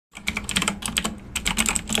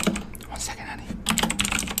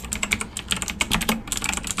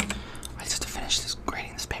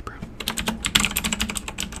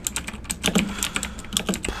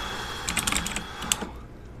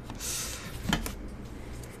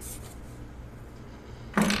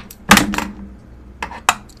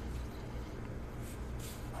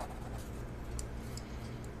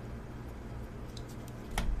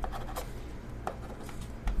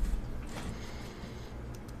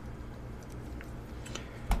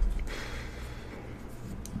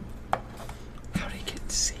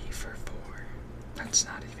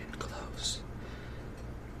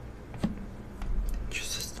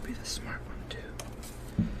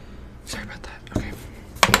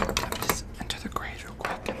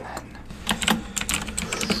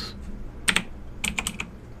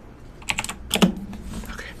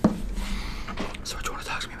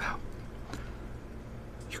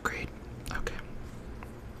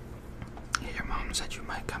said you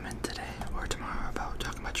might come in today or tomorrow about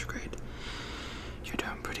talking about your grade. You're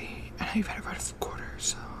doing pretty. I know you've had a rough quarter,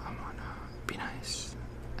 so I want to be nice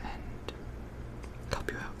and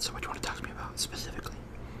help you out. So what do you want to talk to me about specifically?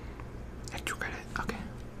 Extra credit. Okay,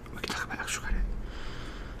 we can talk about extra credit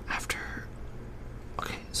after.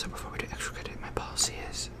 Okay, so before we do extra credit, my policy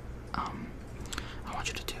is I want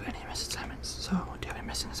you to do any missed assignments. So do you have any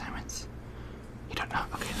missing assignments? You don't know?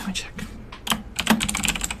 Okay, let me check.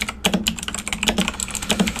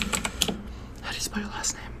 How do you spell your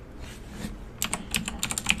last name?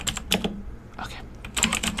 Okay.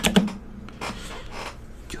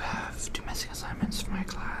 You have 2 missing assignments for my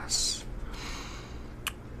class.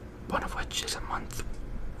 One of which is a month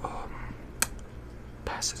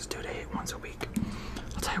past its due date once a week.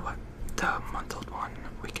 I'll tell you what, the month-old one,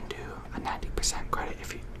 we can do a 90% credit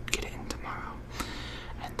if you get it in tomorrow.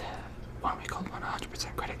 And the 1 week old one,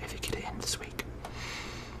 100% credit if you get it in this week.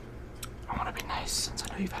 I want to be nice since I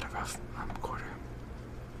know you've had a rough quarter.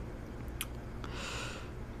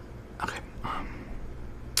 Okay,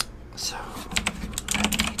 so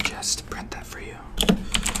let me just print that for you.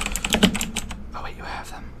 Oh wait, you have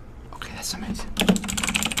them. Okay, that's amazing.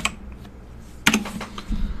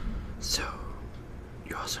 So,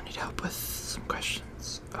 you also need help with some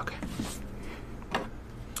questions. Okay.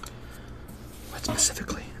 What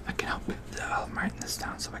specifically? I can help with. I'm writing this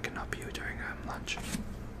down so I can help you during lunch.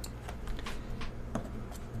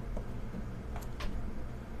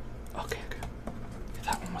 Okay.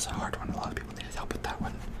 That one was a hard one. A lot of people needed help with that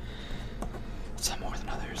one. Some more than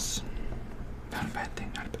others. Not a bad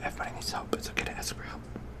thing. Everybody needs help. It's okay to ask for help.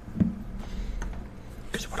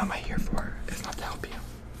 Because what am I here for if not to help you?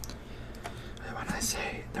 When I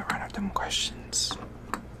say there are random questions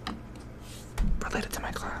related to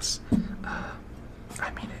my class, I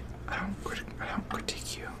mean it. I don't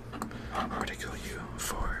critique you, ridicule you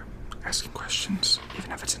for asking questions,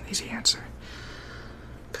 even if it's an easy answer.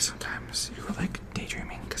 Because sometimes you are like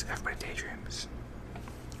daydreaming, because everybody daydreams.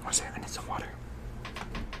 One second, I need some water.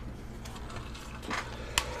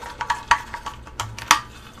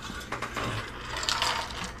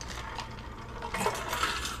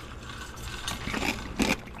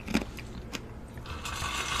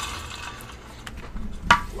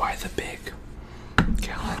 Why the big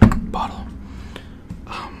gallon bottle?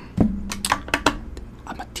 I'm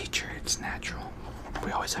a teacher, it's natural.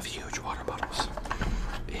 We always have huge water bottles.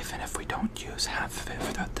 Even if we don't use half of it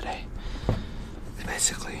throughout the day.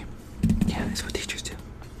 Basically, yeah, that's what teachers do.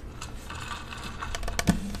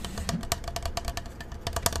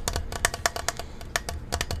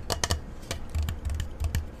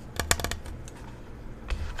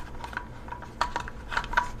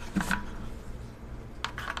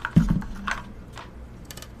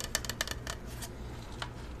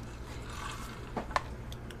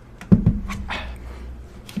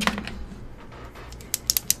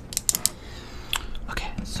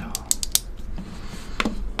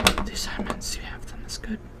 Assignments, you have them, that's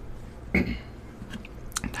good. And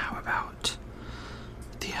how about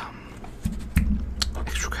the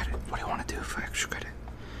extra credit? What do you want to do for extra credit?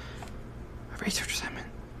 A research assignment.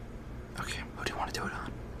 Okay, what do you want to do it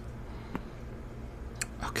on?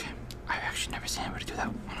 Okay, I've actually never seen anybody do that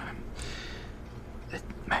one. It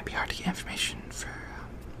might be hard to get information for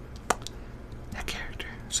that character,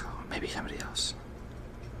 so maybe somebody else.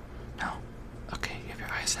 No? Okay, you have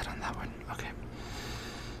your eyes set on that one. Okay.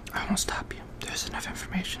 I won't stop you. There's enough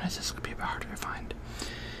information. It's just going to be a bit harder to find.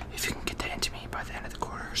 If you can get that into me by the end of the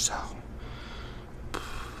quarter or so,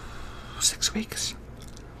 6 weeks,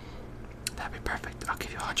 that'd be perfect. I'll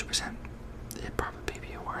give you 100%. It'd probably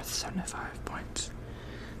be worth 75 points,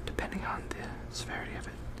 depending on the severity of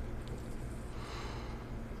it.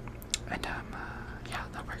 And, yeah,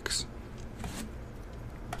 that works.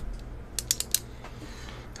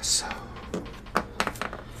 So,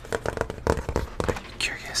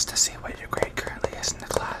 curious to see what your grade currently is in the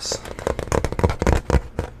class.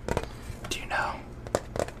 Do you know?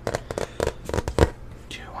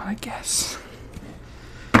 Do you want to guess?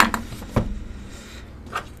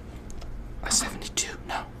 A 72?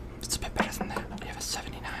 No, it's a bit better than that. You have a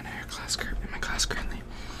 79 in your class in my class currently.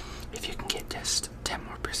 If you can get just 10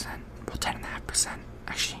 more percent, well, 10.5%.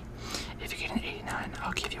 Actually, if you get an 89,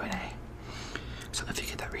 I'll give you an A. So if you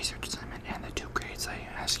get that research assignment and the 2 grades I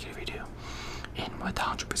ask you to redo, in with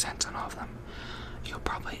 100% on all of them, you'll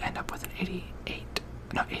probably end up with an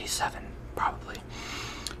 87 probably,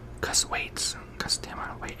 because the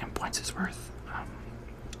amount of weight and points is worth,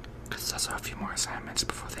 because there's also a few more assignments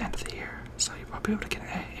before the end of the year, so you'll probably be able to get an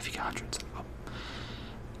A if you get hundreds.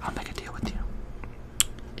 I'll make a deal with you.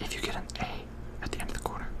 If you get an A at the end of the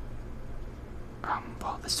quarter,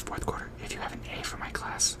 well, this is fourth quarter. If you have an A for my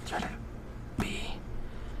class, you're at a B,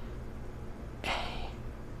 A,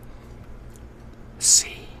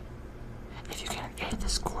 C. If you get an A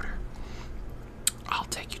this quarter, I'll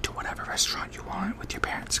take you to whatever restaurant you want with your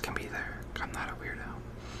parents. Can be there. I'm not a weirdo.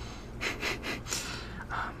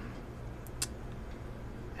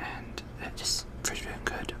 And just for doing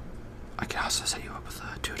good. I can also set you up with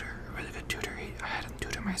a tutor, a really good tutor. I had him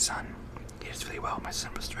tutor my son. He did really well. My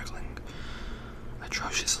son was struggling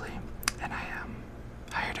atrociously, and I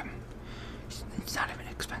hired him. He's not even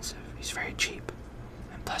expensive. He's very cheap.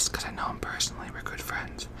 And plus, because I know him personally, we're good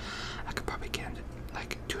friends, I could probably get him to,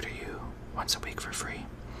 like, tutor you once a week for free.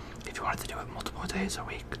 If you wanted to do it multiple days a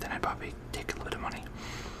week, then I'd probably take a little bit of money.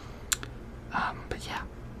 But yeah,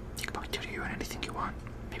 he could probably tutor you in anything you want.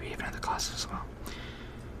 Maybe even other classes as well.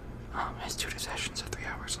 His tutor sessions are 3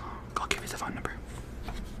 hours long. I'll give you the phone number.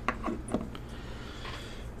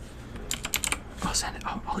 I'll send it.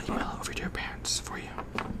 I'll email it over to your parents for you.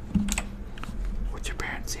 What's your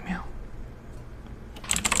parents' email?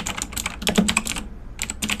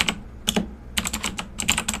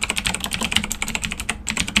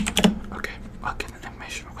 Okay, I'll give the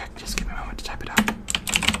information real quick. Just give me a moment to type it out.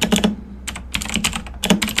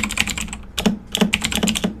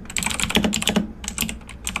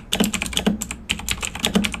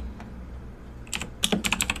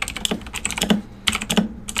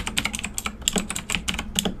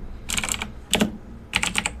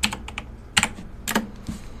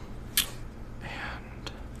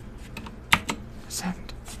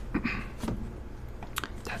 Send.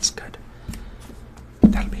 That's good.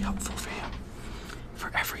 That'll be helpful for you.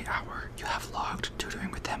 For every hour you have logged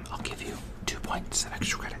tutoring with them, I'll give you 2 points of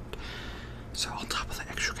extra credit. So on top of the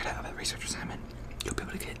extra credit of a research assignment, you'll be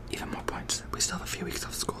able to get even more points. We still have a few weeks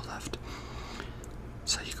of school left.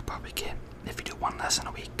 So you could probably get, if you do 1 lesson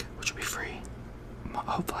a week, which will be free,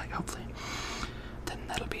 hopefully, then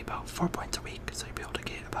that'll be about 4 points a week. So you'll be able to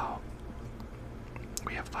get about,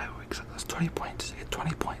 we have 5 weeks, so that's 20 points. You get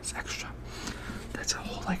 20 points extra. That's a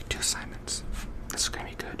whole, like, 2 assignments. This is gonna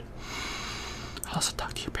be good. I'll also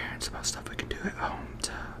talk to your parents about stuff we can do at home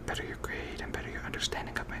to better your grade and better your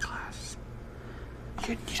understanding of my class.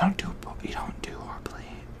 You don't do horribly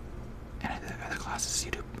in the other classes.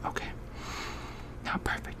 You do okay. Not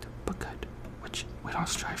perfect, but good. Which we don't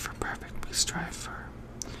strive for perfect. We strive for